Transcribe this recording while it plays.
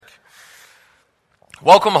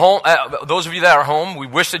Welcome home. Those of you that are home, we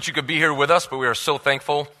wish that you could be here with us, but we are so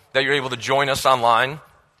thankful that you're able to join us online.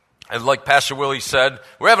 And like Pastor Willie said,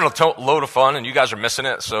 we're having a load of fun, and you guys are missing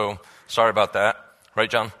it, so sorry about that. Right,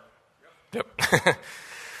 John? Yep.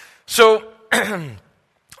 So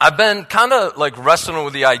I've been kind of like wrestling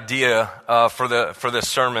with the idea for this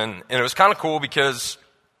sermon, and it was kind of cool because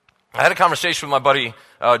I had a conversation with my buddy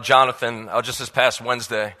Jonathan just this past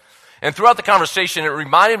Wednesday. And throughout the conversation, it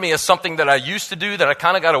reminded me of something that I used to do that I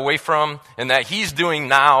kind of got away from and that he's doing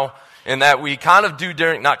now and that we kind of do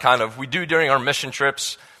we do during our mission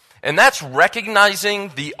trips. And that's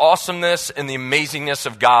recognizing the awesomeness and the amazingness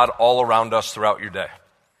of God all around us throughout your day.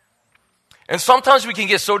 And sometimes we can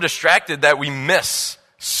get so distracted that we miss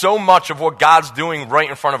so much of what God's doing right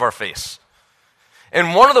in front of our face.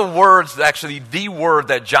 And one of the words, actually the word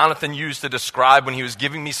that Jonathan used to describe when he was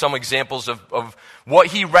giving me some examples of what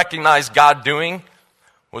he recognized God doing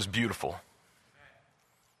was beautiful.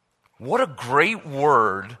 What a great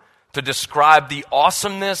word to describe the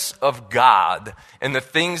awesomeness of God and the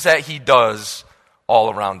things that he does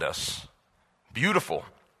all around us. Beautiful.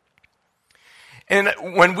 And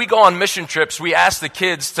when we go on mission trips, we ask the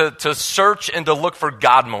kids to search and to look for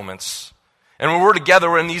God moments. And when we're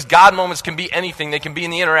together, and these God moments can be anything. They can be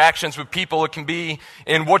in the interactions with people. It can be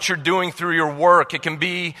in what you're doing through your work. It can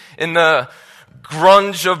be in the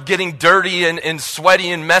grunge of getting dirty and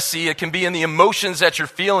sweaty and messy. It can be in the emotions that you're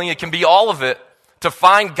feeling. It can be all of it. To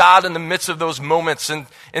find God in the midst of those moments and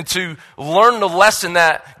to learn the lesson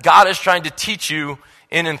that God is trying to teach you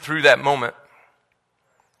in and through that moment.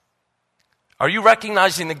 Are you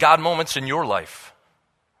recognizing the God moments in your life?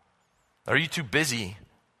 Are you too busy?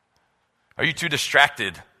 Are you too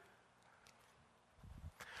distracted?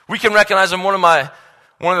 We can recognize them. One of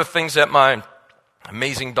the things that my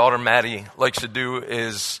amazing daughter Maddie likes to do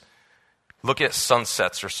is look at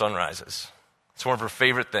sunsets or sunrises. It's one of her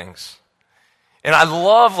favorite things. And I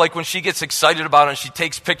love like when she gets excited about it and she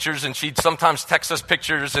takes pictures and she'd sometimes text us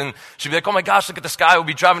pictures and she'd be like, oh my gosh, look at the sky. We'll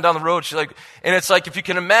be driving down the road. She's like, and it's like if you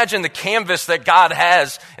can imagine the canvas that God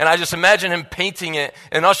has, and I just imagine him painting it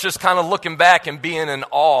and us just kind of looking back and being in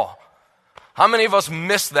awe. How many of us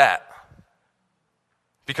miss that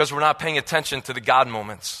because we're not paying attention to the God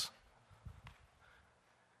moments?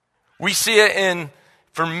 We see it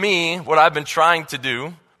for me, what I've been trying to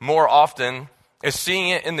do more often is seeing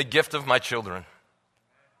it in the gift of my children.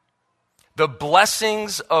 The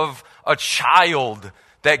blessings of a child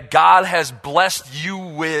that God has blessed you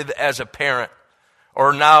with as a parent,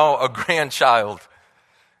 or now a grandchild,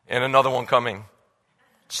 and another one coming.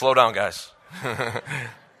 Slow down, guys.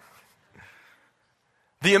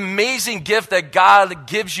 The amazing gift that God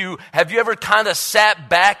gives you. Have you ever kind of sat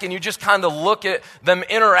back and you just kind of look at them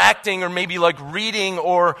interacting or maybe like reading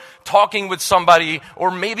or talking with somebody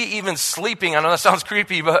or maybe even sleeping? I know that sounds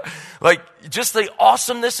creepy, but like just the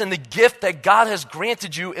awesomeness and the gift that God has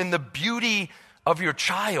granted you in the beauty of your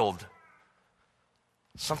child.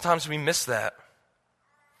 Sometimes we miss that.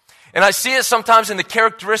 And I see it sometimes in the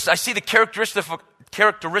characteristics. I see the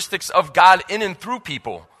characteristics of God in and through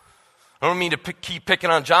people. I don't mean to keep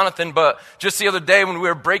picking on Jonathan, but just the other day when we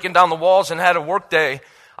were breaking down the walls and had a work day,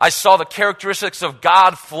 I saw the characteristics of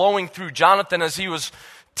God flowing through Jonathan as he was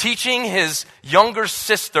teaching his younger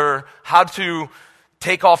sister how to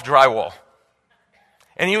take off drywall.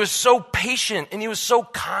 And he was so patient, and he was so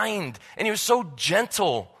kind, and he was so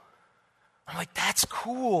gentle. I'm like, that's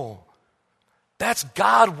cool. That's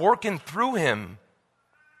God working through him.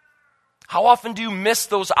 How often do you miss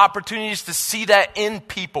those opportunities to see that in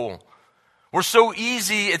people?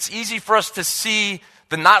 It's easy for us to see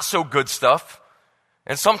the not so good stuff,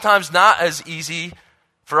 and sometimes not as easy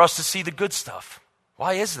for us to see the good stuff.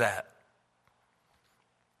 Why is that?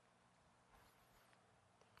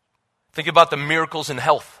 Think about the miracles in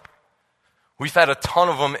health. We've had a ton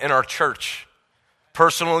of them in our church.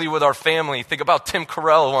 Personally, with our family. Think about Tim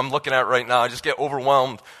Carell, who I'm looking at right now. I just get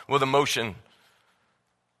overwhelmed with emotion.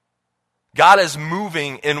 God is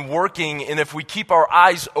moving and working, and if we keep our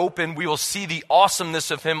eyes open, we will see the awesomeness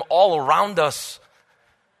of him all around us.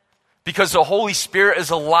 Because the Holy Spirit is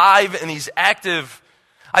alive and he's active.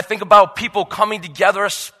 I think about people coming together,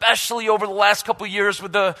 especially over the last couple of years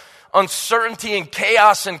with the uncertainty and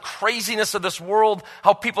chaos and craziness of this world,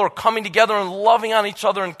 how people are coming together and loving on each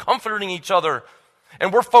other and comforting each other.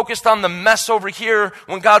 And we're focused on the mess over here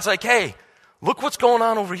when God's like, hey, look what's going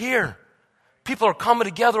on over here. People are coming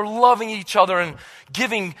together, loving each other and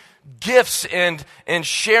giving gifts and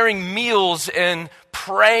sharing meals and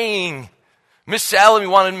praying. Miss Sally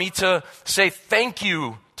wanted me to say thank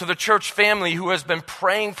you to the church family who has been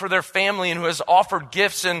praying for their family and who has offered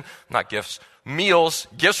gifts and, not gifts, meals.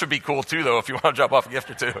 Gifts would be cool too, though, if you want to drop off a gift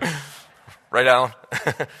or two. Right, Alan?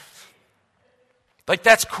 Like,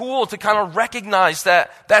 that's cool to kind of recognize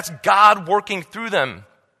that that's God working through them.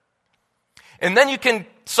 And then you can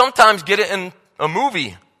sometimes get it in a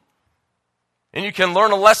movie. And you can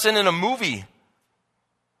learn a lesson in a movie,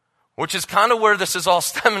 which is kind of where this is all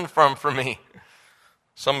stemming from for me.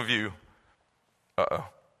 Some of you,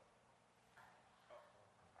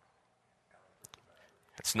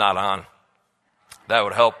 It's not on. That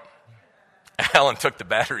would help. Alan took the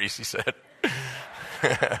batteries, he said.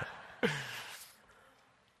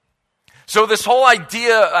 So this whole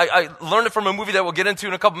idea, I learned it from a movie that we'll get into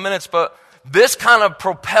in a couple minutes, but this kind of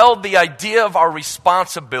propelled the idea of our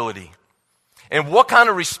responsibility and what kind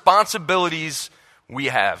of responsibilities we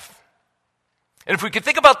have. And if we could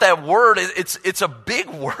think about that word, it's a big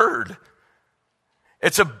word.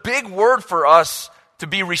 It's a big word for us to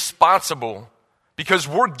be responsible because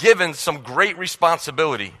we're given some great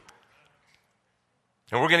responsibility.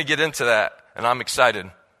 And we're going to get into that, and I'm excited.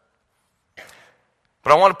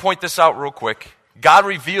 But I want to point this out real quick. God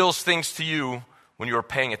reveals things to you when you are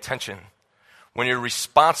paying attention. When you're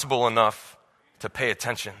responsible enough to pay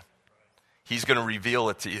attention, He's going to reveal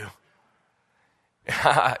it to you.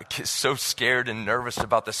 I get so scared and nervous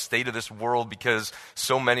about the state of this world because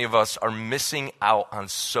so many of us are missing out on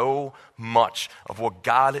so much of what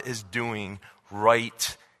God is doing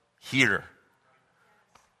right here.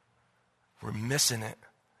 We're missing it.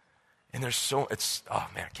 And oh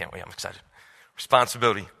man, I can't wait, I'm excited.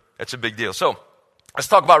 Responsibility, that's a big deal. So, let's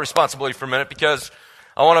talk about responsibility for a minute because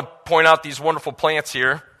I want to point out these wonderful plants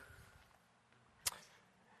here.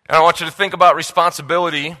 And I want you to think about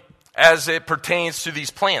responsibility as it pertains to these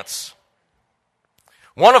plants.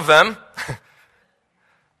 One of them,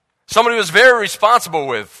 somebody was very responsible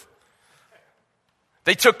with.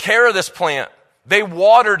 They took care of this plant. They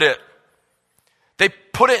watered it. They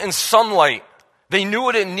put it in sunlight. They knew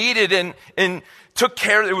what it needed and took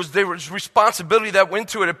care. There was responsibility that went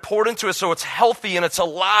to it. It poured into it so it's healthy and it's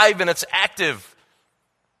alive and it's active.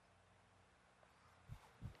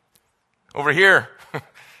 Over here,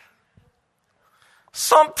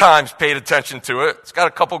 sometimes paid attention to it. It's got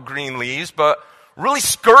a couple green leaves, but really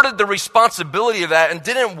skirted the responsibility of that and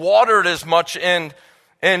didn't water it as much and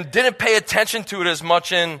didn't pay attention to it as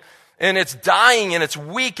much and it's dying and it's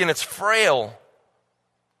weak and it's frail.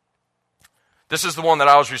 This is the one that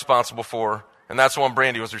I was responsible for, and that's the one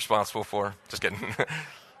Brandy was responsible for. Just kidding.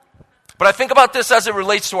 But I think about this as it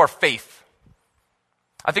relates to our faith.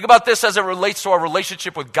 I think about this as it relates to our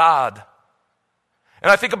relationship with God. And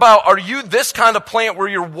I think about, are you this kind of plant where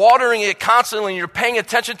you're watering it constantly and you're paying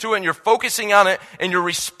attention to it and you're focusing on it and you're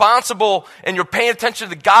responsible and you're paying attention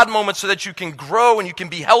to the God moments so that you can grow and you can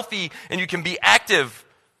be healthy and you can be active?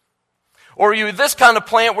 Or are you this kind of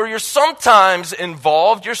plant where you're sometimes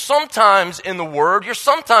involved, you're sometimes in the Word, you're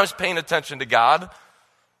sometimes paying attention to God,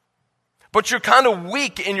 but you're kind of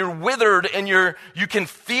weak and you're withered and you can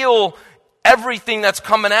feel everything that's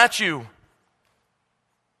coming at you?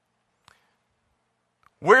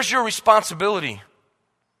 Where's your responsibility?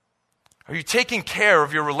 Are you taking care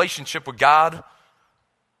of your relationship with God?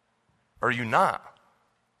 Or are you not?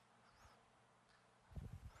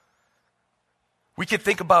 We could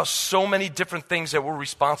think about so many different things that we're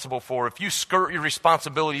responsible for. If you skirt your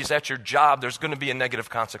responsibilities at your job, there's going to be a negative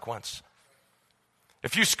consequence.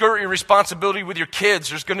 If you skirt your responsibility with your kids,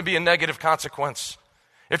 there's going to be a negative consequence.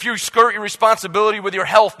 If you skirt your responsibility with your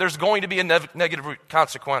health, there's going to be a negative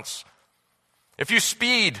consequence. If you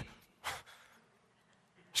speed,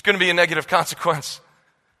 there's going to be a negative consequence.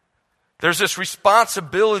 There's this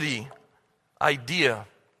responsibility idea.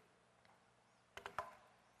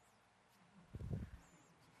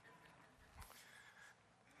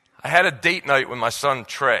 I had a date night with my son,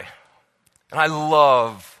 Trey, and I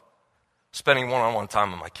love spending one-on-one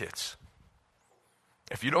time with my kids.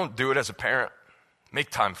 If you don't do it as a parent, make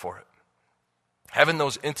time for it. Having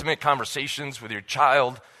those intimate conversations with your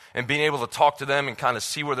child and being able to talk to them and kind of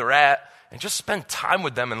see where they're at and just spend time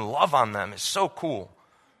with them and love on them is so cool.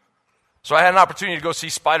 So I had an opportunity to go see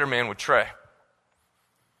Spider-Man with Trey.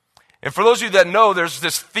 And for those of you that know, there's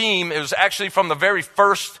this theme. It was actually from the very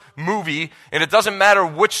first movie, and it doesn't matter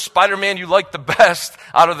which Spider-Man you like the best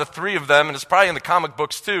out of the three of them, and it's probably in the comic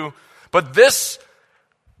books too, but this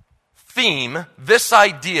theme, this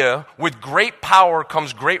idea, with great power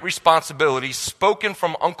comes great responsibility, spoken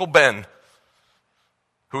from Uncle Ben,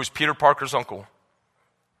 who is Peter Parker's uncle.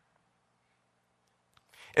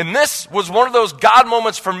 And this was one of those God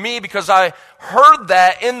moments for me because I heard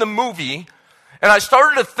that in the movie, and I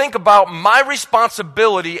started to think about my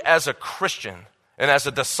responsibility as a Christian, and as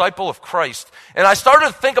a disciple of Christ. And I started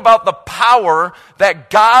to think about the power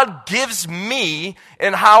that God gives me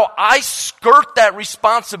and how I skirt that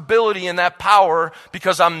responsibility and that power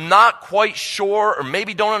because I'm not quite sure, or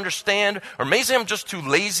maybe don't understand, or maybe I'm just too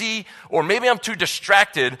lazy, or maybe I'm too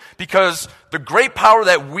distracted, because the great power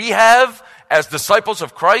that we have as disciples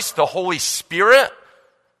of Christ, the Holy Spirit,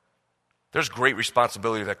 there's great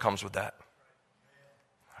responsibility that comes with that.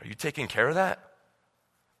 Are you taking care of that?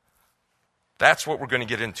 That's what we're going to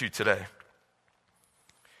get into today.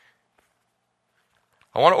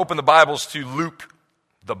 I want to open the Bibles to Luke,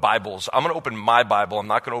 the Bibles. I'm going to open my Bible. I'm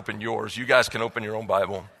not going to open yours. You guys can open your own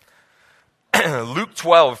Bible. Luke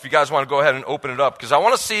 12, if you guys want to go ahead and open it up. Because I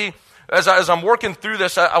want to see, as I'm working through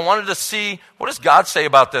this, I wanted to see, what does God say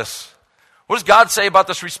about this? What does God say about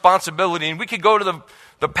this responsibility? And we could go to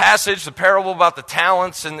the passage, the parable about the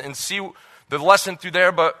talents, and see the lesson through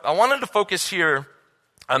there. But I wanted to focus here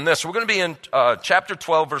on this. We're going to be in chapter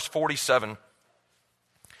 12, verse 47.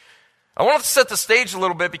 I want to set the stage a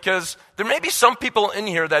little bit because there may be some people in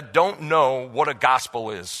here that don't know what a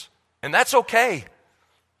gospel is. And that's okay.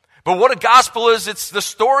 But what a gospel is, it's the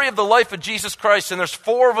story of the life of Jesus Christ. And there's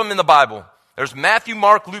 4 of them in the Bible. There's Matthew,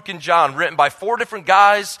 Mark, Luke, and John, written by 4 different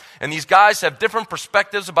guys, and these guys have different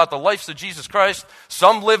perspectives about the lives of Jesus Christ.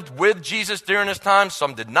 Some lived with Jesus during his time,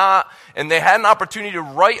 some did not, and they had an opportunity to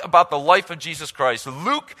write about the life of Jesus Christ.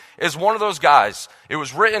 Luke is one of those guys. It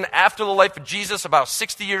was written after the life of Jesus, about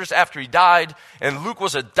 60 years after he died, and Luke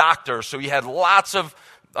was a doctor, so he had lots of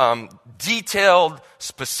detailed,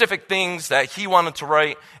 specific things that he wanted to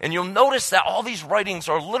write. And you'll notice that all these writings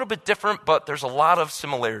are a little bit different, but there's a lot of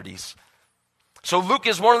similarities. So Luke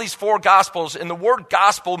is one of these 4 gospels, and the word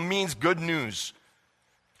gospel means good news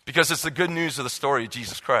because it's the good news of the story of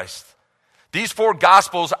Jesus Christ. These 4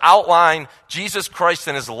 gospels outline Jesus Christ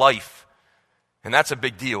and his life, and that's a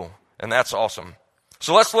big deal, and that's awesome.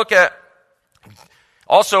 So let's look at,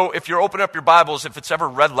 also, if you're opening up your Bibles, if it's ever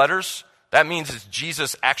red letters, that means it's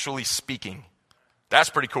Jesus actually speaking. That's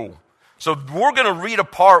pretty cool. So we're going to read a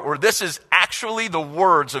part where this is actually the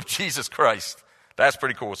words of Jesus Christ. That's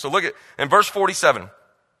pretty cool. So look at, in verse 47.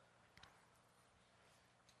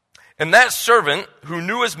 And that servant who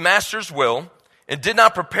knew his master's will and did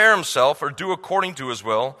not prepare himself or do according to his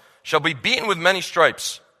will shall be beaten with many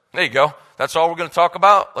stripes. There you go. That's all we're going to talk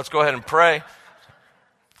about. Let's go ahead and pray.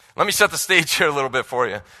 Let me set the stage here a little bit for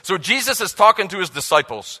you. So Jesus is talking to his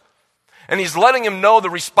disciples, and he's letting them know the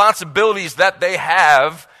responsibilities that they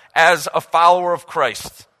have as a follower of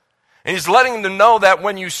Christ. And he's letting them know that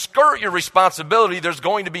when you skirt your responsibility, there's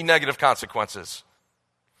going to be negative consequences.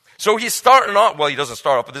 So he's starting off, well, he doesn't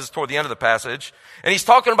start off, but this is toward the end of the passage. And he's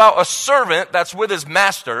talking about a servant that's with his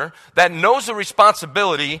master that knows the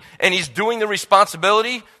responsibility, and he's doing the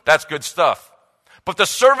responsibility. That's good stuff. But the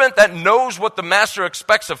servant that knows what the master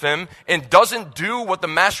expects of him and doesn't do what the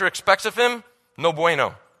master expects of him, no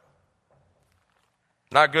bueno.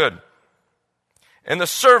 Not good. And the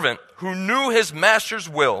servant who knew his master's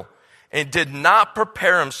will and did not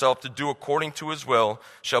prepare himself to do according to his will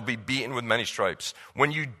shall be beaten with many stripes.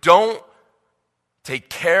 When you don't take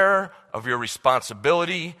care of your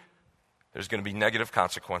responsibility, there's going to be negative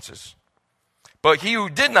consequences. But he who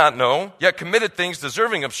did not know, yet committed things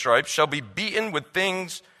deserving of stripes, shall be beaten with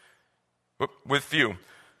few.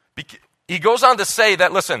 He goes on to say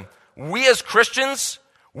that, listen, we as Christians,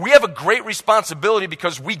 we have a great responsibility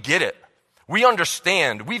because we get it. We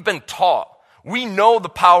understand. We've been taught. We know the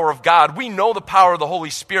power of God. We know the power of the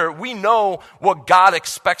Holy Spirit. We know what God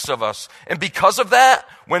expects of us. And because of that,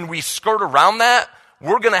 when we skirt around that,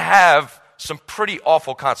 we're going to have some pretty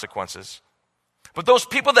awful consequences. But those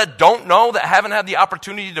people that don't know, that haven't had the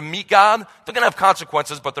opportunity to meet God, they're going to have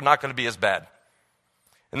consequences, but they're not going to be as bad.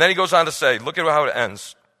 And then he goes on to say, look at how it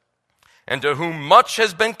ends. And to whom much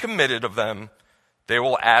has been committed of them, they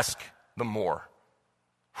will ask the more.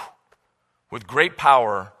 With great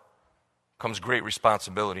power comes great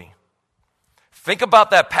responsibility. Think about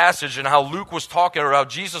that passage and how Luke was talking, or how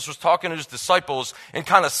Jesus was talking to his disciples and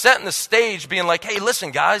kind of setting the stage, being like, hey, listen,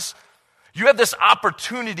 guys, you have this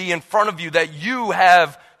opportunity in front of you that you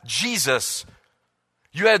have Jesus.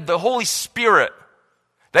 You had the Holy Spirit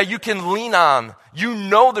that you can lean on. You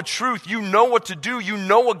know the truth. You know what to do. You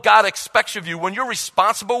know what God expects of you. When you're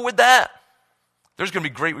responsible with that, there's going to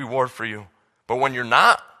be great reward for you. But when you're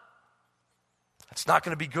not, it's not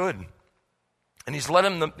going to be good. And he's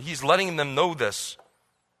letting them know this.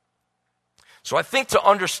 So I think to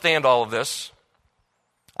understand all of this,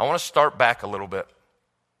 I want to start back a little bit.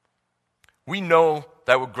 We know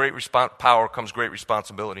that with great power comes great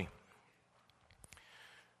responsibility.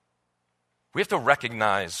 We have to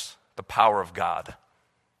recognize the power of God.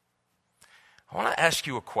 I want to ask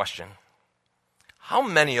you a question. How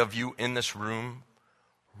many of you in this room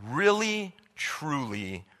really,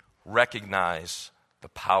 truly recognize the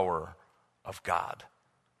power of God?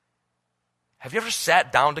 Have you ever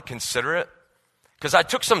sat down to consider it? Because I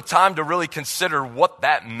took some time to really consider what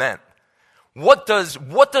that meant. What does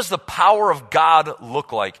the power of God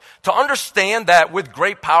look like? To understand that with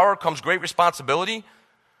great power comes great responsibility,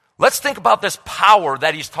 let's think about this power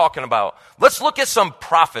that he's talking about. Let's look at some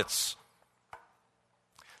prophets.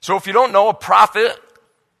 So if you don't know, a prophet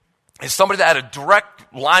is somebody that had a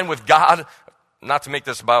direct line with God. Not to make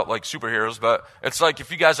this about like superheroes, but it's like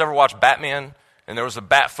if you guys ever watch Batman and there was a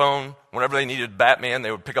bat phone, whenever they needed Batman, they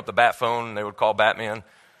would pick up the bat phone and they would call Batman.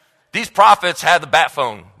 These prophets had the bat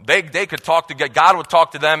phone. They could talk to God. God would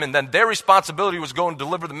talk to them, and then their responsibility was go and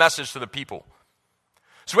deliver the message to the people.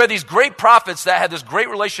 So we had these great prophets that had this great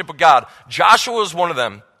relationship with God. Joshua was one of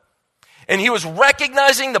them. And he was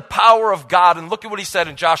recognizing the power of God. And look at what he said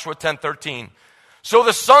in Joshua 10:13. So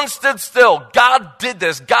the sun stood still. God did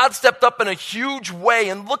this. God stepped up in a huge way.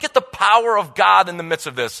 And look at the power of God in the midst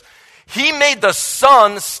of this. He made the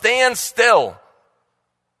sun stand still.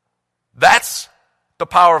 That's the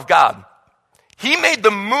power of God. He made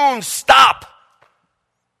the moon stop.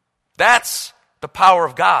 That's the power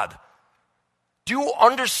of God. Do you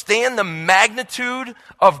understand the magnitude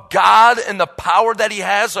of God and the power that he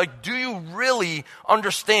has? Like, do you really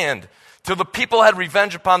understand? Till the people had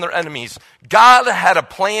revenge upon their enemies. God had a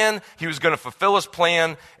plan. He was going to fulfill his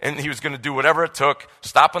plan, and he was going to do whatever it took,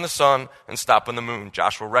 stopping the sun and stopping the moon.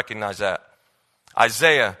 Joshua recognized that.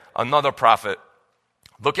 Isaiah, another prophet,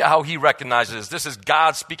 look at how he recognizes. This is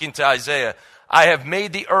God speaking to Isaiah. I have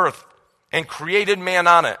made the earth and created man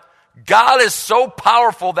on it. God is so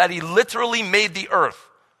powerful that he literally made the earth.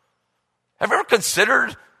 Have you ever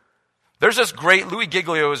considered? There's this great, Louis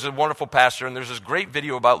Giglio is a wonderful pastor, and there's this great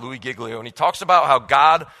video about Louis Giglio, and he talks about how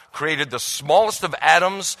God created the smallest of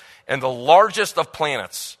atoms and the largest of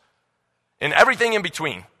planets and everything in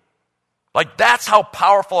between. Like, that's how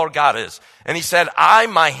powerful our God is. And he said,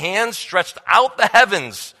 my hand stretched out the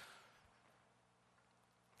heavens.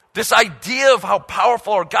 This idea of how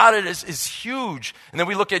powerful our God is huge. And then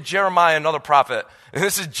we look at Jeremiah, another prophet. And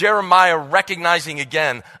this is Jeremiah recognizing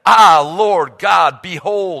again, Lord God,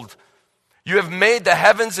 behold, you have made the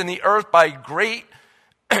heavens and the earth by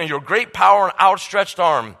your great power and outstretched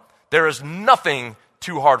arm. There is nothing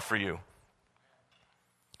too hard for you.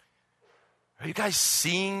 Are you guys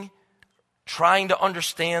trying to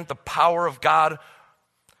understand the power of God?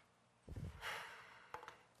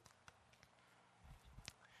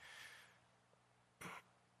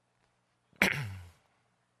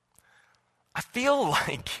 I feel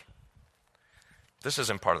like this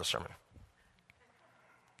isn't part of the sermon.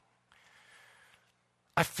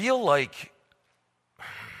 I feel like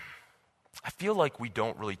we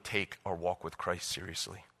don't really take our walk with Christ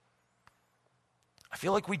seriously. I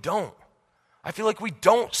feel like we don't. I feel like we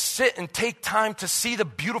don't sit and take time to see the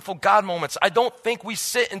beautiful God moments. I don't think we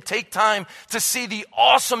sit and take time to see the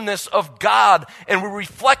awesomeness of God, and we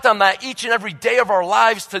reflect on that each and every day of our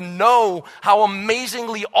lives to know how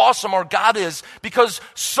amazingly awesome our God is, because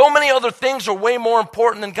so many other things are way more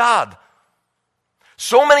important than God.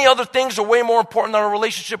 So many other things are way more important than our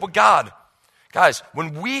relationship with God. Guys,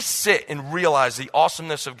 when we sit and realize the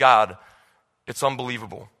awesomeness of God, it's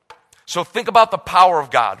unbelievable. So think about the power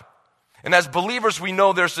of God. And as believers, we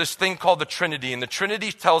know there's this thing called the Trinity. And the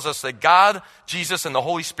Trinity tells us that God, Jesus, and the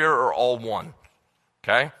Holy Spirit are all one.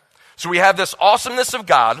 Okay? So we have this awesomeness of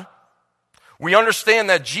God. We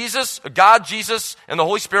understand that God, Jesus, and the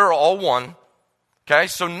Holy Spirit are all one. Okay?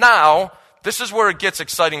 So now, this is where it gets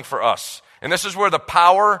exciting for us. And this is where the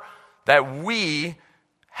power that we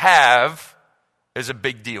have is a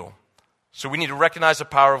big deal. So we need to recognize the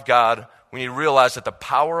power of God. We need to realize that the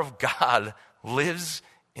power of God lives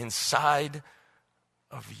inside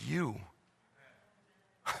of you.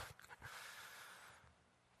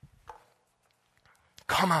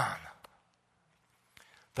 Come on.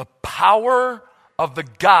 The power of the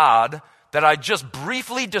God that I just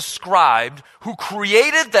briefly described, who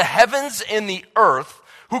created the heavens and the earth,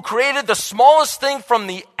 who created the smallest thing from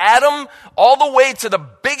the atom all the way to the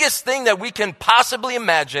biggest thing that we can possibly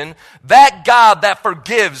imagine, that God that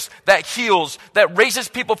forgives, that heals, that raises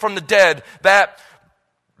people from the dead, that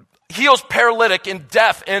heals paralytic and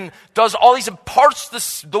deaf and does all these, and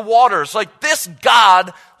parts the waters. Like, this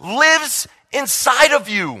God lives inside of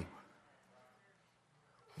you.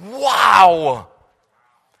 Wow.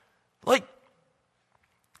 Like,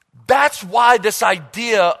 that's why this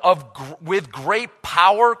idea of with great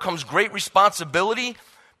power comes great responsibility,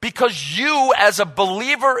 because you as a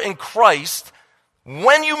believer in Christ,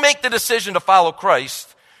 when you make the decision to follow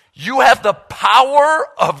Christ, you have the power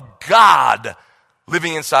of God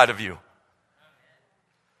living inside of you.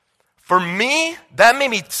 For me, that made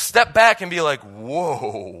me step back and be like,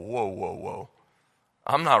 whoa.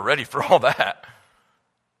 I'm not ready for all that.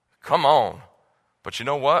 Come on. But you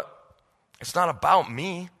know what? It's not about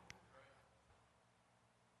me.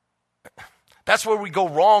 That's where we go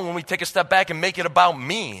wrong when we take a step back and make it about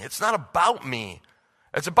me. It's not about me.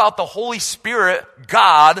 It's about the Holy Spirit,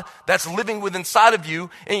 God, that's living within inside of you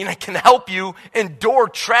and it can help you endure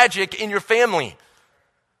tragic in your family.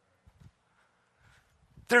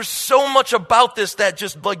 There's so much about this that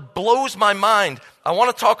just like blows my mind. I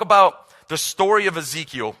want to talk about the story of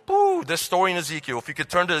Ezekiel. This story in Ezekiel. If you could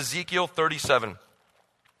turn to Ezekiel 37.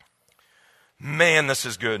 Man, this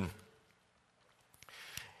is good.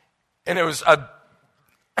 And it was,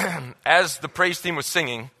 as the praise team was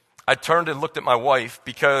singing, I turned and looked at my wife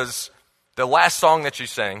because the last song that she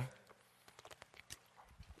sang,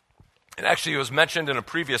 and actually it was mentioned in a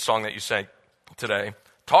previous song that you sang today,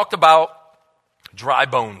 talked about dry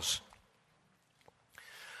bones.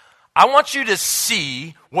 I want you to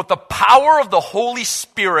see what the power of the Holy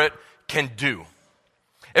Spirit can do.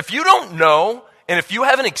 If you don't know, and if you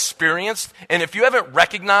haven't experienced, and if you haven't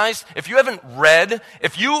recognized, if you haven't read,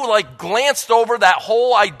 if you like glanced over that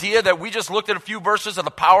whole idea that we just looked at a few verses of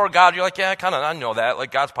the power of God, you're like, yeah, I know that.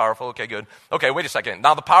 Like God's powerful. Okay, good. Okay, wait a second.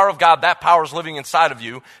 Now the power of God, that power is living inside of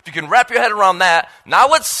you. If you can wrap your head around that, now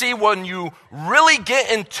let's see when you really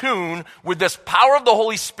get in tune with this power of the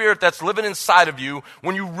Holy Spirit that's living inside of you,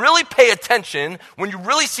 when you really pay attention, when you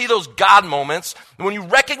really see those God moments, when you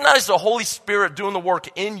recognize the Holy Spirit doing the work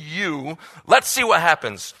in you, let's see what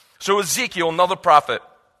happens. So Ezekiel, another prophet,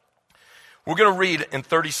 we're going to read in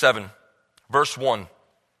 37, verse 1.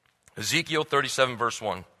 Ezekiel 37, verse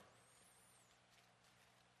 1.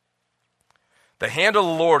 The hand of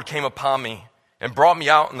the Lord came upon me and brought me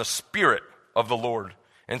out in the spirit of the Lord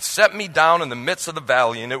and set me down in the midst of the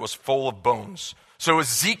valley, and it was full of bones. So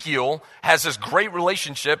Ezekiel has this great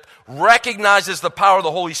relationship, recognizes the power of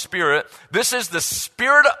the Holy Spirit. This is the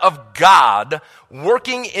Spirit of God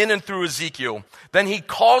working in and through Ezekiel. Then he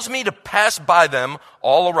caused me to pass by them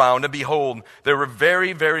all around, and behold, there were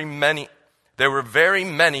very, very many. There were very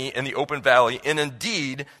many in the open valley, and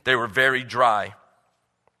indeed they were very dry.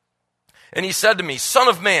 And he said to me, Son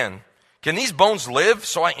of man, can these bones live?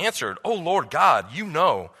 So I answered, O Lord God, you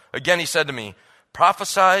know. Again he said to me,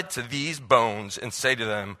 prophesy to these bones and say to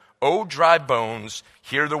them, O dry bones,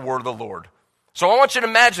 hear the word of the Lord. So I want you to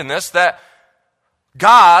imagine this, that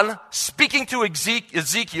God, speaking to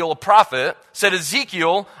Ezekiel, a prophet, said,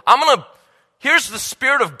 Ezekiel, here's the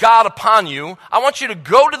Spirit of God upon you. I want you to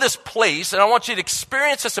go to this place and I want you to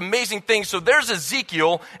experience this amazing thing. So there's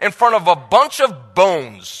Ezekiel in front of a bunch of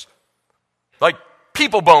bones, like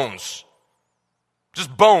people bones,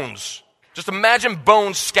 just bones. Just imagine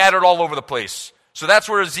bones scattered all over the place. So that's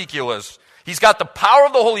where Ezekiel is. He's got the power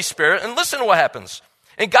of the Holy Spirit, and listen to what happens.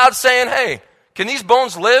 And God's saying, hey, can these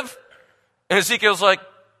bones live? And Ezekiel's like,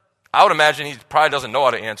 I would imagine he probably doesn't know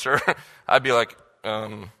how to answer. I'd be like,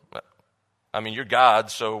 you're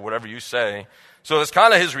God, so whatever you say. So that's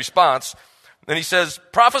kind of his response. Then he says,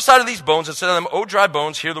 prophesy to these bones and say to them, O dry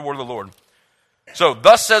bones, hear the word of the Lord. So,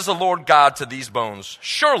 thus says the Lord God to these bones,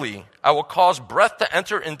 surely I will cause breath to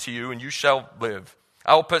enter into you, and you shall live.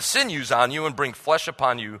 I will put sinews on you and bring flesh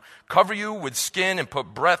upon you, cover you with skin and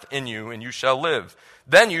put breath in you, and you shall live.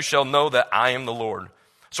 Then you shall know that I am the Lord.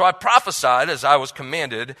 So I prophesied as I was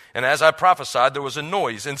commanded, and as I prophesied there was a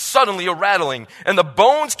noise, and suddenly a rattling, and the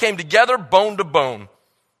bones came together, bone to bone.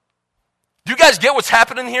 Do you guys get what's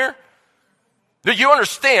happening here? Do you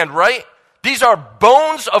understand, right? These are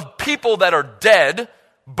bones of people that are dead,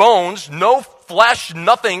 bones, no flesh,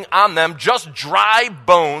 nothing on them, just dry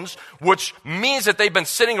bones, which means that they've been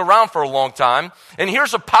sitting around for a long time. And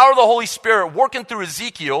here's the power of the Holy Spirit working through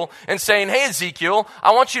Ezekiel and saying, hey, Ezekiel,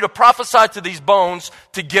 I want you to prophesy to these bones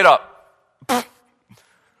to get up.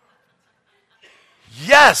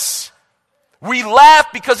 Yes. We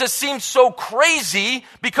laugh because it seems so crazy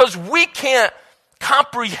because we can't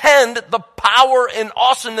comprehend the power and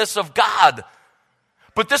awesomeness of God.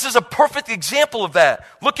 But this is a perfect example of that.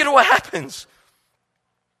 Look at what happens.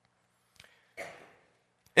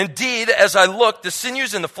 Indeed, as I looked, the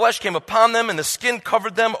sinews and the flesh came upon them, and the skin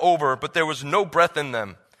covered them over, but there was no breath in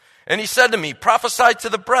them. And he said to me, prophesy to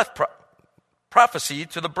the breath, prophecy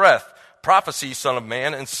to the breath, prophecy, son of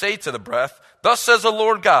man, and say to the breath, thus says the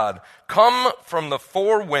Lord God, come from the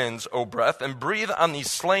four winds, O breath, and breathe on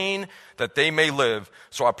these slain, that they may live.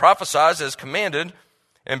 So I prophesied as commanded,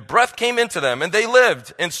 and breath came into them, and they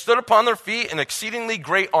lived, and stood upon their feet, an exceedingly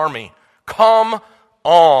great army. Come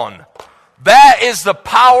on. That is the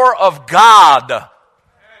power of God.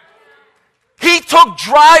 He took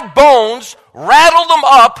dry bones, rattled them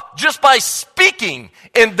up just by speaking.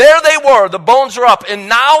 And there they were. The bones are up. And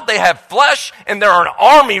now they have flesh and they're an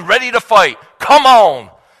army ready to fight. Come on.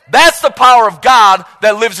 That's the power of God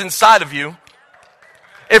that lives inside of you.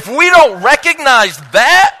 If we don't recognize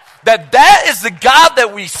that is the God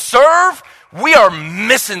that we serve, we are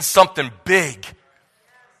missing something big.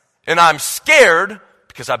 And I'm scared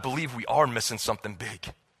because I believe we are missing something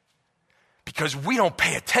big. Because we don't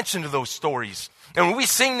pay attention to those stories. And when we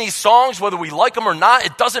sing these songs, whether we like them or not,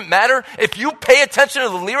 it doesn't matter. If you pay attention to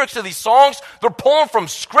the lyrics of these songs, they're pulling from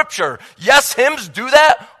Scripture. Yes, hymns do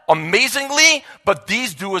that amazingly, but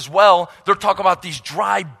these do as well. They're talking about these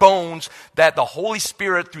dry bones that the Holy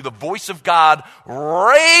Spirit, through the voice of God,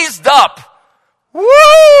 raised up.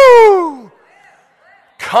 Woo!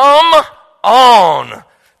 Come on.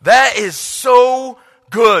 That is so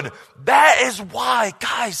good. That is why,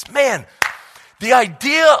 guys, man, the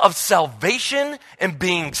idea of salvation and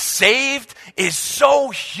being saved is so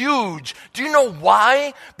huge. Do you know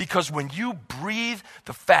why? Because when you breathe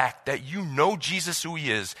the fact that you know Jesus who he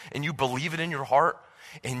is and you believe it in your heart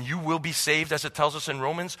and you will be saved, as it tells us in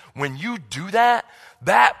Romans, when you do that,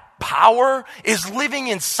 that power is living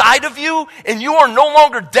inside of you and you are no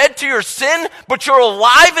longer dead to your sin, but you're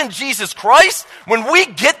alive in Jesus Christ. When we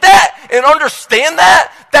get that and understand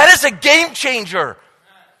that, that is a game changer.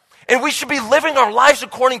 And we should be living our lives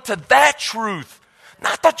according to that truth,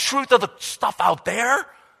 not the truth of the stuff out there.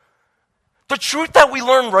 The truth that we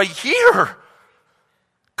learn right here.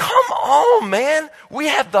 Come on, man. We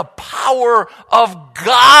have the power of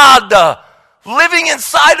God living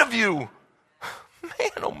inside of you.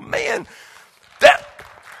 Man, oh man.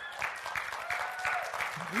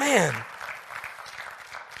 Man.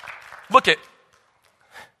 Look at,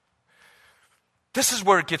 this is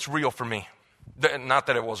where it gets real for me. Not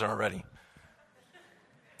that it wasn't already.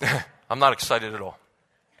 I'm not excited at all.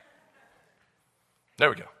 There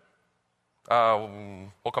we go.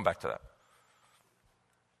 We'll come back to that.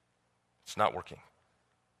 It's not working.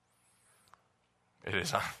 It is,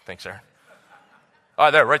 huh? Thanks, Aaron.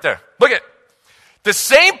 There, right there. Look at the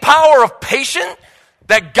same power of patience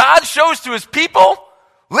that God shows to his people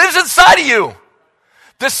lives inside of you.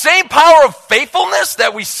 The same power of faithfulness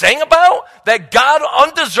that we sang about, that God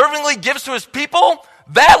undeservingly gives to his people,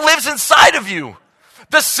 that lives inside of you.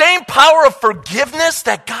 The same power of forgiveness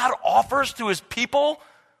that God offers to his people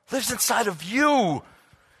lives inside of you.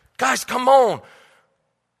 Guys, come on.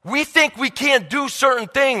 We think we can't do certain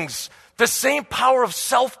things. The same power of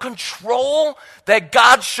self-control that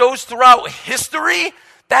God shows throughout history,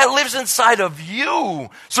 that lives inside of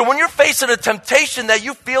you. So when you're facing a temptation that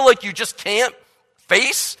you feel like you just can't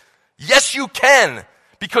face, yes, you can.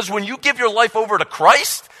 Because when you give your life over to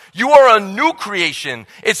Christ, you are a new creation.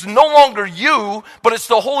 It's no longer you, but it's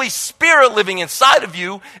the Holy Spirit living inside of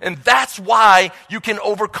you, and that's why you can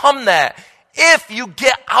overcome that if you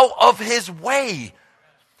get out of his way.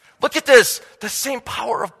 Look at this. The same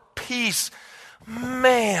power of peace.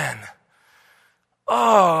 Man.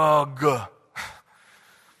 Ugh.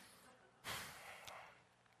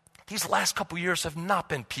 These last couple years have not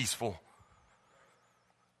been peaceful.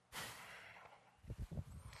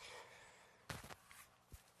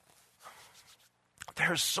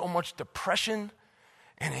 There's so much depression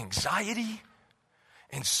and anxiety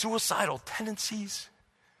and suicidal tendencies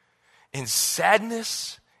and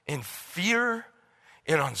sadness and fear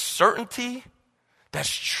and uncertainty that's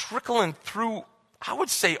trickling through, I would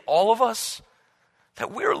say, all of us,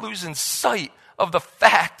 that we're losing sight of the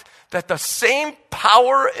fact that the same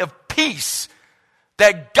power of peace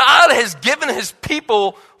that God has given his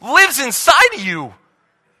people lives inside of you.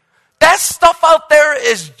 That stuff out there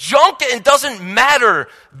is junk and doesn't matter.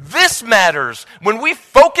 This matters. When we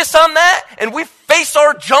focus on that and we face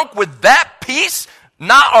our junk with that peace,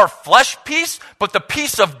 not our flesh peace, but the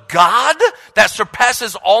peace of God that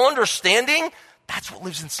surpasses all understanding, that's what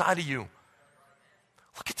lives inside of you.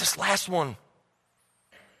 Look at this last one.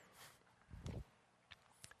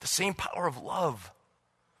 The same power of love.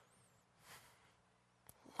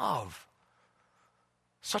 Love.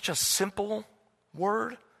 Such a simple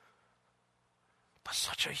word, but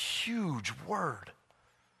such a huge word.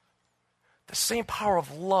 The same power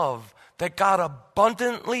of love that God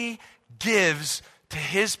abundantly gives to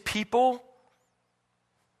his people.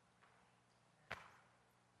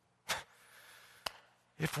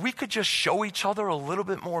 If we could just show each other a little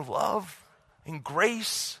bit more love and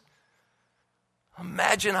grace,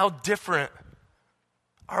 imagine how different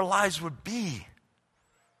our lives would be.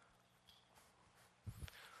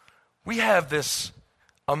 We have this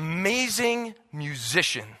amazing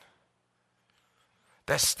musician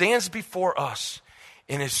that stands before us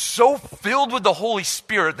and is so filled with the Holy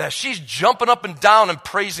Spirit that she's jumping up and down and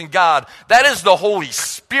praising God. That is the Holy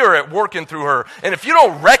Spirit working through her. And if you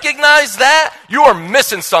don't recognize that, you are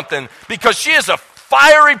missing something, because she is a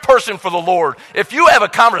fiery person for the Lord. If you have a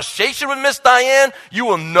conversation with Miss Diane, you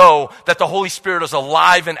will know that the Holy Spirit is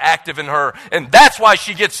alive and active in her. And that's why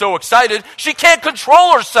she gets so excited. She can't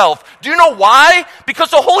control herself. Do you know why?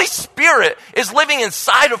 Because the Holy Spirit is living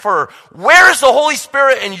inside of her. Where is the Holy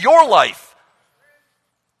Spirit in your life?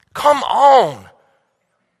 Come on.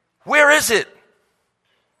 Where is it?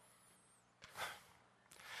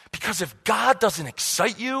 Because if God doesn't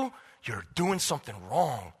excite you, you're doing something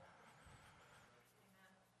wrong.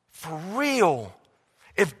 For real.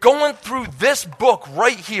 If going through this book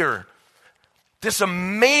right here, this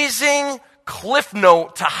amazing cliff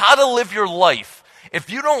note to how to live your life, if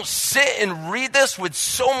you don't sit and read this with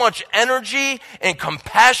so much energy and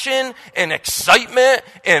compassion and excitement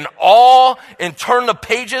and awe and turn the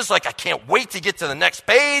pages like I can't wait to get to the next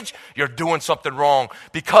page, you're doing something wrong,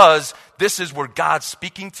 because this is where God's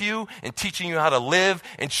speaking to you and teaching you how to live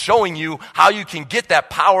and showing you how you can get that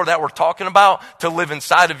power that we're talking about to live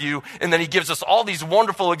inside of you. And then he gives us all these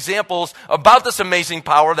wonderful examples about this amazing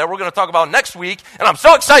power that we're going to talk about next week, and I'm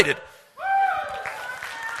so excited.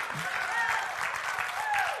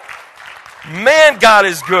 Man, God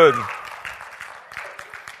is good.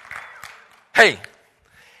 Hey,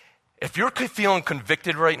 if you're feeling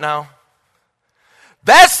convicted right now,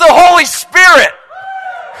 that's the Holy Spirit.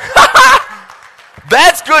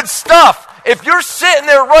 That's good stuff. If you're sitting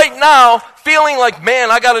there right now feeling like, man,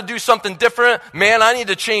 I got to do something different. Man, I need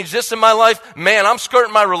to change this in my life. Man, I'm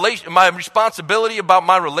skirting my responsibility about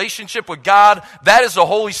my relationship with God. That is the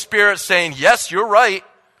Holy Spirit saying, yes, you're right.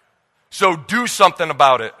 So do something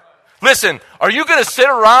about it. Listen, are you going to sit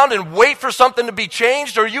around and wait for something to be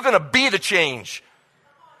changed, or are you going to be the change?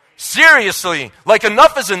 Seriously, like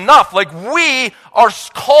enough is enough. Like we are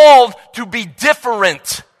called to be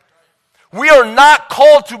different. We are not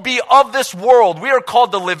called to be of this world. We are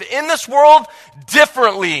called to live in this world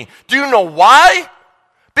differently. Do you know why?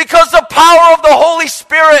 Because the power of the Holy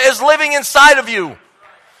Spirit is living inside of you.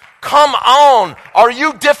 Come on. Are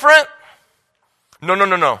you different?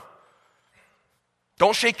 No.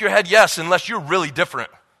 Don't shake your head yes unless you're really different.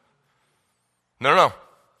 No.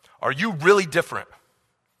 Are you really different?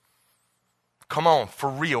 Come on, for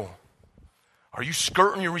real. Are you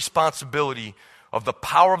skirting your responsibility of the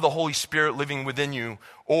power of the Holy Spirit living within you,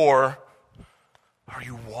 or are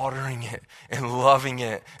you watering it and loving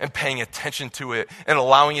it and paying attention to it and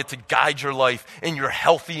allowing it to guide your life, and you're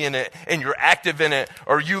healthy in it and you're active in it?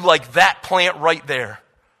 Or are you like that plant right there?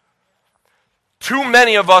 Too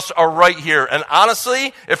many of us are right here. And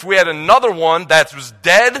honestly, if we had another one that was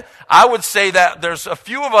dead, I would say that there's a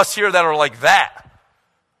few of us here that are like that.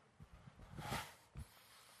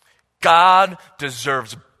 God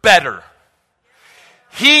deserves better.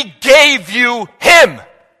 He gave you Him.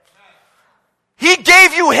 He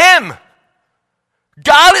gave you Him.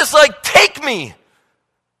 God is like, take me.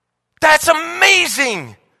 That's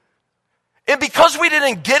amazing. And because we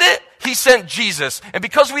didn't get it, He sent Jesus. And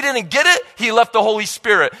because we didn't get it, He left the Holy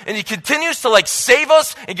Spirit. And He continues to like save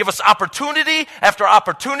us and give us opportunity after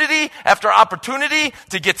opportunity after opportunity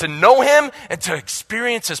to get to know Him and to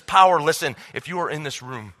experience His power. Listen, if you are in this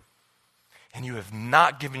room and you have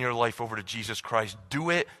not given your life over to Jesus Christ, do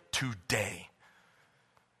it today.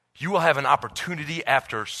 You will have an opportunity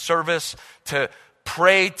after service to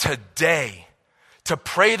pray today. To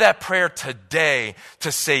pray that prayer today,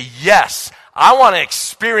 to say, yes, I want to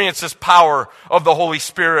experience this power of the Holy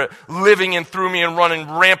Spirit living in through me and running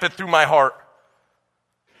rampant through my heart.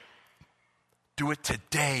 Do it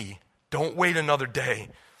today. Don't wait another day.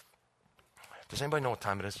 Does anybody know what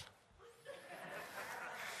time it is?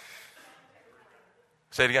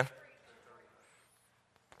 Say it again.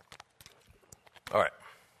 All right.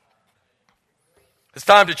 It's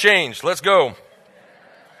time to change. Let's go.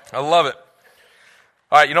 I love it.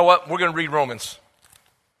 All right, you know what? We're going to read Romans.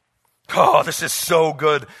 Oh, this is so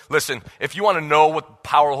good. Listen, if you want to know what the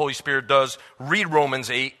power of the Holy Spirit does, read Romans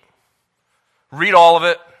 8. Read all of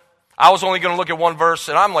it. I was only going to look at one verse,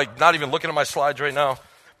 and I'm like not even looking at my slides right now.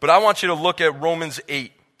 But I want you to look at Romans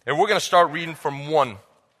 8. And we're going to start reading from 1.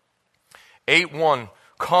 8:1.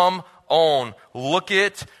 Come on. Look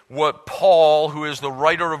at what Paul, who is the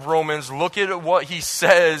writer of Romans, look at what he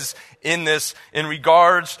says in this in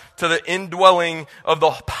regards to the indwelling of the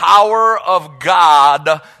power of God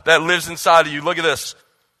that lives inside of you. Look at this.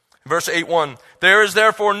 Verse 8:1, there is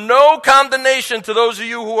therefore no condemnation to those of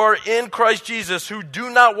you who are in Christ Jesus, who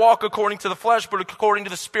do not walk according to the flesh, but according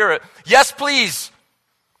to the Spirit. Yes, please.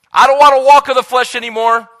 I don't want to walk of the flesh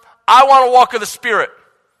anymore. I want to walk of the Spirit.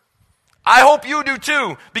 I hope you do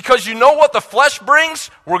too, because you know what the flesh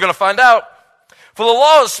brings? We're going to find out. For the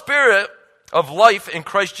law of the Spirit of life in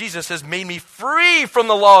Christ Jesus has made me free from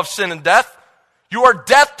the law of sin and death. You are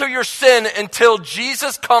death to your sin until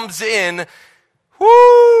Jesus comes in.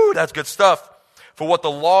 Woo! That's good stuff. For what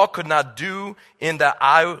the law could not do in that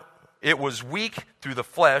it was weak through the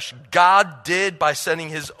flesh, God did by sending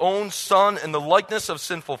his own Son in the likeness of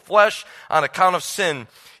sinful flesh on account of sin.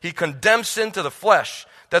 He condemned sin to the flesh,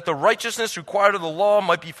 that the righteousness required of the law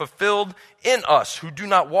might be fulfilled in us, who do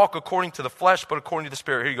not walk according to the flesh, but according to the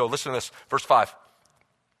Spirit. Here you go, listen to this, verse 5.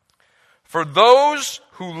 For those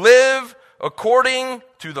who live according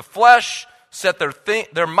to the flesh set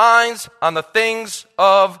their minds on the things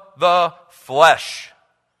of the flesh.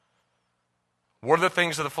 What are the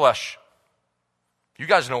things of the flesh? You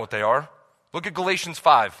guys know what they are. Look at Galatians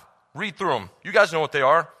 5. Read through them. You guys know what they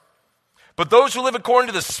are. But those who live according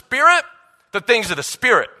to the Spirit, the things of the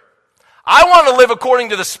Spirit. I want to live according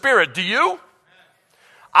to the Spirit. Do you?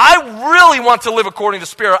 I really want to live according to the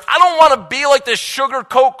Spirit. I don't want to be like this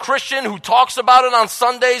sugarcoat Christian who talks about it on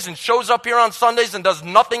Sundays and shows up here on Sundays and does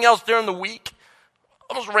nothing else during the week.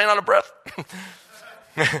 Almost ran out of breath.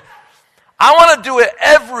 I want to do it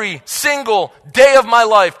every single day of my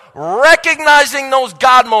life, recognizing those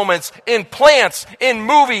God moments in plants, in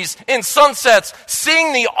movies, in sunsets,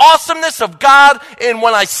 seeing the awesomeness of God, and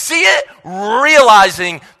when I see it,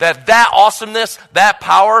 realizing that awesomeness, that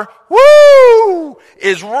power, woo,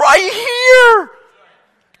 is right here.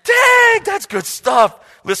 Dang, that's good stuff.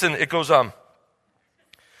 Listen, it goes on.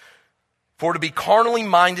 For to be carnally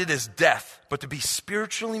minded is death, but to be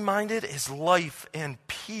spiritually minded is life and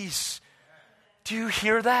peace. Do you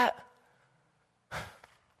hear that?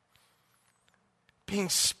 Being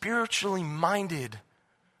spiritually minded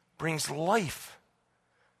brings life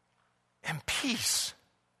and peace.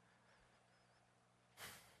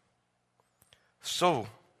 So,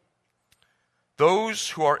 those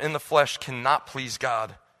who are in the flesh cannot please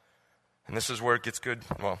God. And this is where it gets good.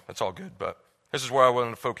 Well, it's all good, but this is where I wanted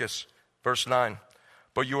to focus. Verse 9.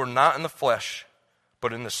 But you are not in the flesh,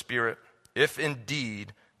 but in the Spirit, if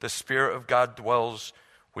indeed the Spirit of God dwells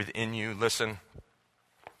within you. Listen,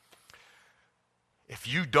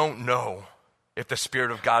 if you don't know if the Spirit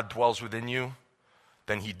of God dwells within you,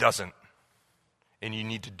 then he doesn't. And you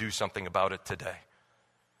need to do something about it today.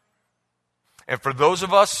 And for those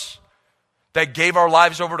of us that gave our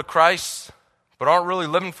lives over to Christ, but aren't really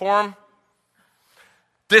living for him,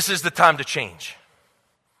 this is the time to change.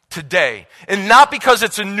 Today. And not because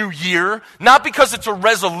it's a new year, not because it's a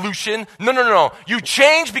resolution. No. You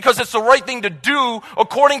change because it's the right thing to do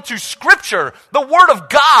according to Scripture, the Word of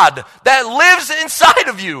God that lives inside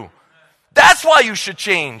of you. That's why you should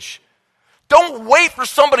change. Don't wait for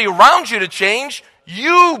somebody around you to change.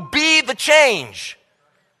 You be the change.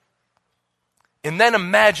 And then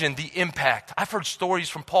imagine the impact. I've heard stories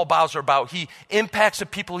from Paul Bowser about he impacts the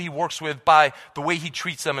people he works with by the way he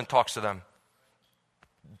treats them and talks to them.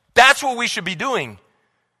 That's what we should be doing.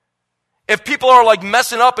 If people are like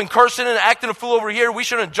messing up and cursing and acting a fool over here, we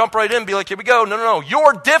shouldn't jump right in and be like, here we go. No.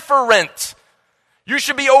 You're different. You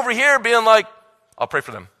should be over here being like, I'll pray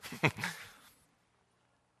for them.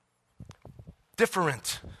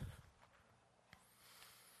 Different.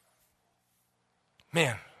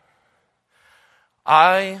 Man,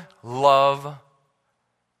 I love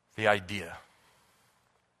the idea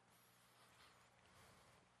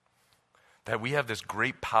that we have this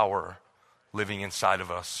great power living inside of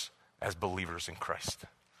us as believers in Christ.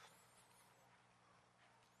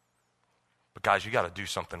 But guys, you got to do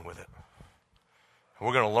something with it. And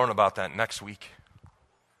we're going to learn about that next week.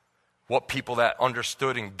 What people that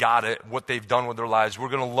understood and got it, what they've done with their lives. We're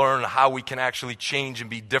going to learn how we can actually change and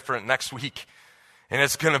be different next week. And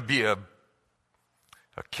it's going to be a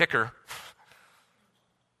kicker.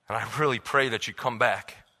 And I really pray that you come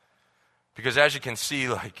back. Because as you can see,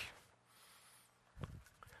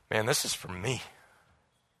 man, this is for me.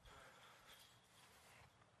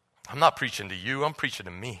 I'm not preaching to you, I'm preaching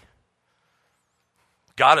to me.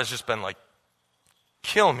 God has just been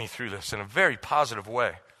killing me through this in a very positive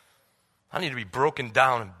way. I need to be broken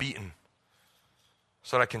down and beaten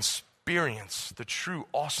so that I can experience the true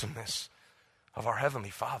awesomeness of our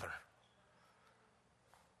Heavenly Father.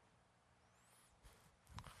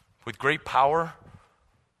 With great power,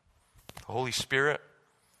 the Holy Spirit,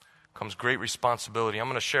 comes great responsibility. I'm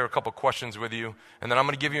going to share a couple questions with you, and then I'm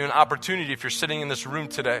going to give you an opportunity if you're sitting in this room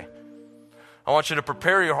today. I want you to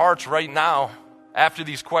prepare your hearts right now after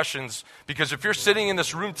these questions, because if you're sitting in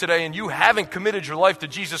this room today and you haven't committed your life to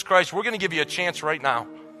Jesus Christ, we're going to give you a chance right now.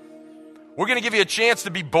 We're going to give you a chance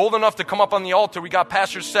to be bold enough to come up on the altar. We got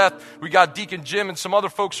Pastor Seth, we got Deacon Jim, and some other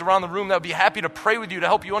folks around the room that would be happy to pray with you to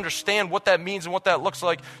help you understand what that means and what that looks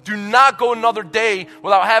like. Do not go another day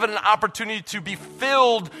without having an opportunity to be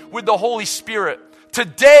filled with the Holy Spirit.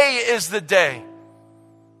 Today is the day.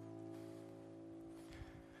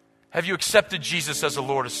 Have you accepted Jesus as the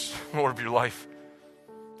Lord of your life?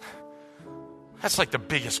 That's like the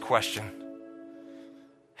biggest question.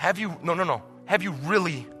 Have you? No. Have you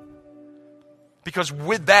really? Because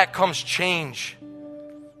with that comes change.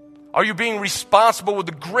 Are you being responsible with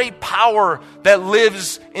the great power that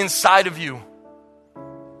lives inside of you?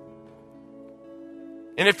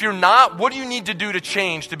 And if you're not, what do you need to do to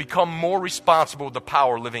change to become more responsible with the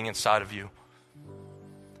power living inside of you?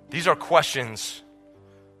 These are questions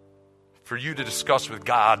for you to discuss with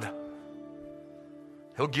God.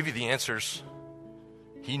 He'll give you the answers.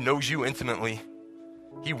 He knows you intimately.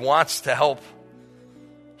 He wants to help.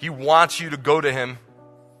 He wants you to go to him.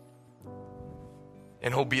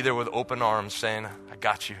 And he'll be there with open arms saying, I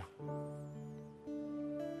got you.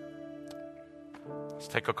 Let's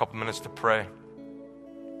take a couple minutes to pray.